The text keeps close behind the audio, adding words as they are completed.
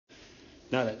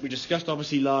Now then, we discussed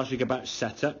obviously last week about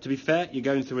setup. To be fair, you're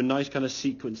going through a nice kind of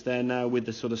sequence there now with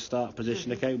the sort of start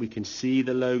position, okay? We can see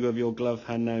the logo of your glove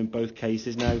hand now in both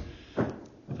cases. Now,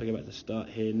 if I go back to start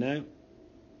here now.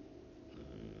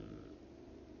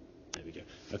 There we go.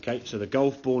 Okay, so the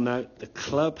golf ball now, the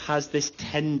club has this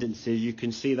tendency, you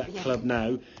can see that club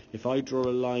now. If I draw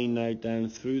a line now down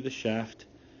through the shaft,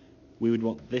 we would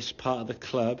want this part of the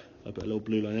club, I put a little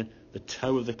blue line in, the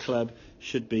toe of the club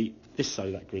should be this side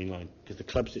of that green line, because the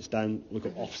club sits down, we've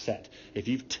got offset. If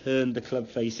you've turned the club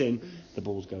face in, the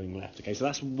ball's going left. Okay, so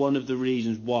that's one of the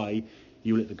reasons why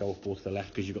you hit the golf ball to the left,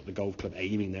 because you've got the golf club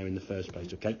aiming there in the first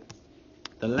place. Okay,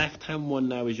 the left-hand one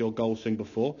now is your golf swing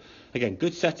before. Again,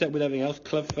 good setup with everything else.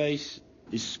 Club face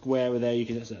is square there. You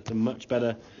can that's a much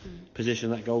better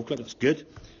position of that golf club. That's good.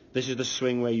 This is the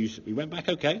swing where we went back.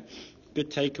 Okay,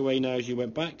 good takeaway now as you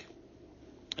went back.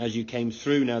 As you came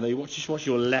through now, just watch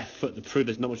your left foot to prove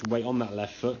there's not much weight on that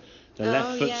left foot. The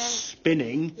left foot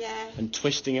spinning and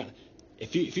twisting it.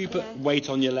 If you put weight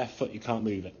on your left foot, you can't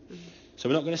move it. So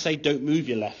we're not going to say don't move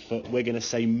your left foot. We're going to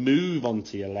say move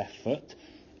onto your left foot.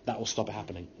 That will stop it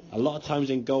happening. A lot of times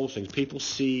in golf swings, people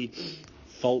see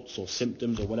faults or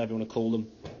symptoms or whatever you want to call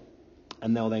them,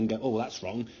 and they'll then go, oh, that's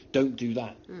wrong. Don't do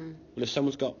that. Well, if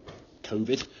someone's got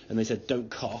COVID and they said don't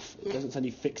cough, it doesn't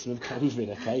suddenly fix them of COVID,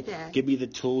 okay? Give me the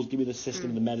tools, give me the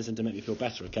system, the medicine to make me feel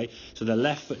better, okay? So the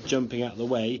left foot jumping out of the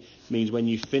way means when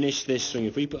you finish this swing,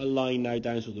 if we put a line now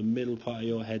down to the middle part of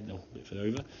your head, no, a bit further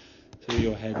over, through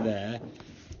your head there,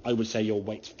 I would say your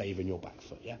weight's favouring your back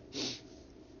foot, yeah?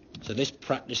 So this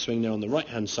practice swing now on the right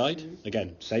hand side,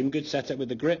 again, same good setup with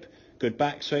the grip, good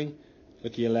back swing,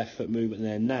 look at your left foot movement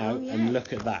there now, and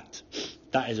look at that.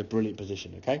 That is a brilliant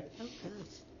position, okay? Oh, good.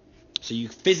 So you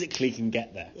physically can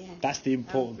get there. That's the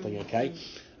important thing, okay?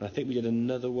 And I think we did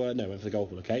another word. No, we went for the golf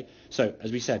ball, okay? So,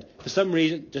 as we said, for some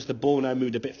reason, just the ball now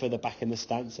moved a bit further back in the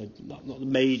stance. So not the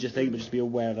major thing, but just be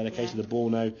aware of that, okay? So the ball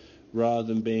now, rather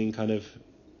than being kind of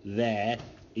there,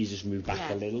 he's just moved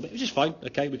back a little bit, which is fine,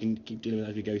 okay? We can keep dealing with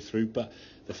that as we go through. But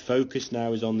the focus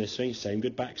now is on this swing. Same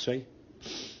good back swing.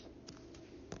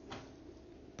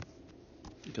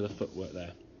 Look at the footwork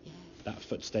there. That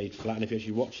foot stayed flat, and if you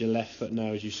actually watch your left foot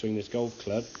now as you swing this golf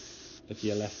club, look at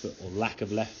your left foot, or lack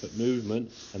of left foot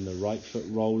movement, and the right foot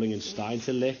rolling and starting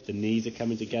to lift, the knees are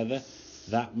coming together.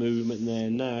 That movement there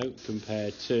now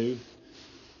compared to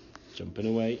jumping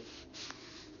away,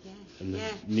 and the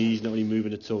knees not really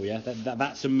moving at all,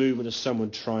 that's a movement of someone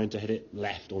trying to hit it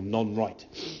left or non-right,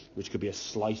 which could be a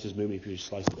slicer's movement if you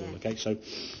slice the ball, okay? So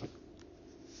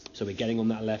we're getting on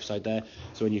that left side there.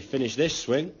 So when you finish this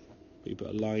swing, you put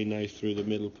a line now through the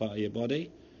middle part of your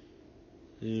body.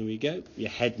 There we go.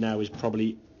 Your head now is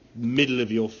probably middle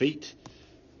of your feet,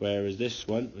 whereas this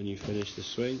one, when you finish the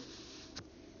swing...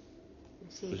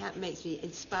 See, that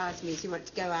inspires me to want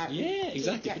to go out. Yeah,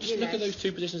 exactly. Just look at those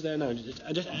two positions there now.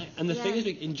 And the thing is,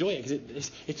 we enjoy it,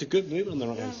 because it's a good movement on the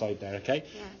right-hand side there, okay?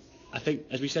 I think,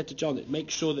 as we said to John,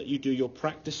 make sure that you do your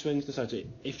practice swings. So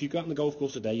if you go out on the golf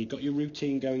course today, you've got your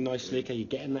routine going nicely, okay, you're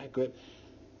getting that grip,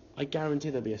 I guarantee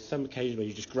there'll be some occasion where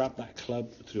you just grab that club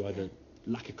through either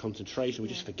lack of concentration or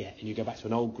just forget, and you go back to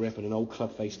an old grip and an old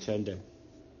club face turned in.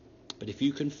 But if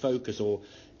you can focus or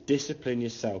discipline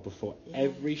yourself before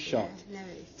every shot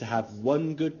to have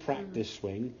one good practice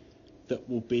swing that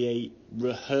will be a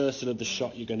rehearsal of the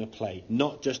shot you're going to play,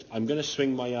 not just I'm going to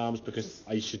swing my arms because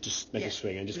I should just make a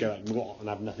swing and just go like and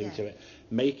have nothing to it.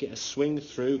 Make it a swing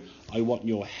through. I want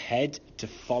your head to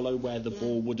follow where the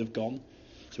ball would have gone.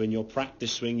 So in your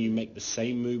practice swing, you make the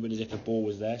same movement as if a ball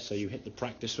was there. So you hit the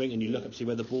practice swing and you look up to see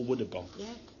where the ball would have gone.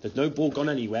 There's no ball gone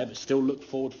anywhere, but still look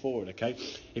forward, okay?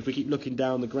 If we keep looking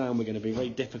down the ground, we're going to be very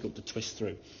difficult to twist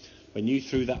through. When you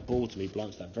threw that ball to me,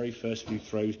 Blanche, that very first few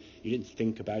throws, you didn't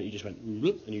think about it. You just went,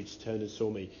 and you just turned and saw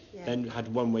me. Then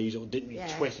had one where you sort of didn't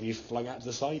twist and you flung out to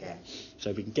the side there.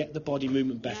 So if we can get the body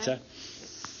movement better,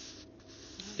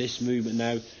 this movement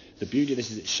now, the beauty of this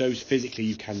is it shows physically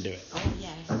you can do it.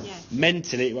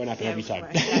 Mentally, it won't happen every time,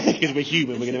 because we're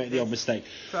human. We're going to make the odd mistake.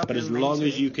 But as long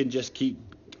as you can just keep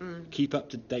up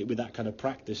to date with that kind of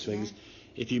practice swings,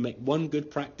 if you make one good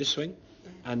practice swing,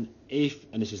 and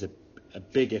this is a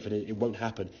big if, and it won't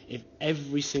happen, if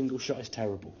every single shot is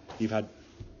terrible, you've had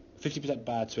 50%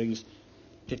 bad swings,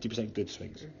 50% good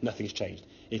swings, nothing's changed.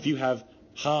 If you have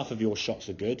half of your shots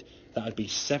are good, that would be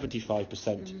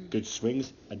 75% good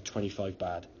swings and 25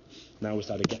 bad. Now we're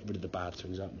starting to get rid of the bad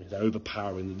swings, aren't we? They're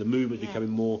overpowering. The movement's becoming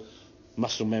more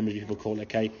muscle memory, people call it,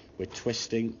 okay? We're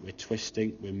twisting,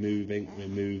 we're moving,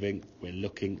 we're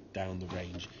looking down the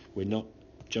range. We're not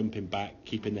jumping back,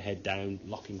 keeping the head down,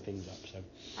 locking things up. So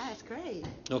that's great.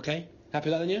 Okay, happy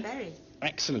with that then, yeah? Very.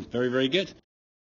 Excellent, very, very good.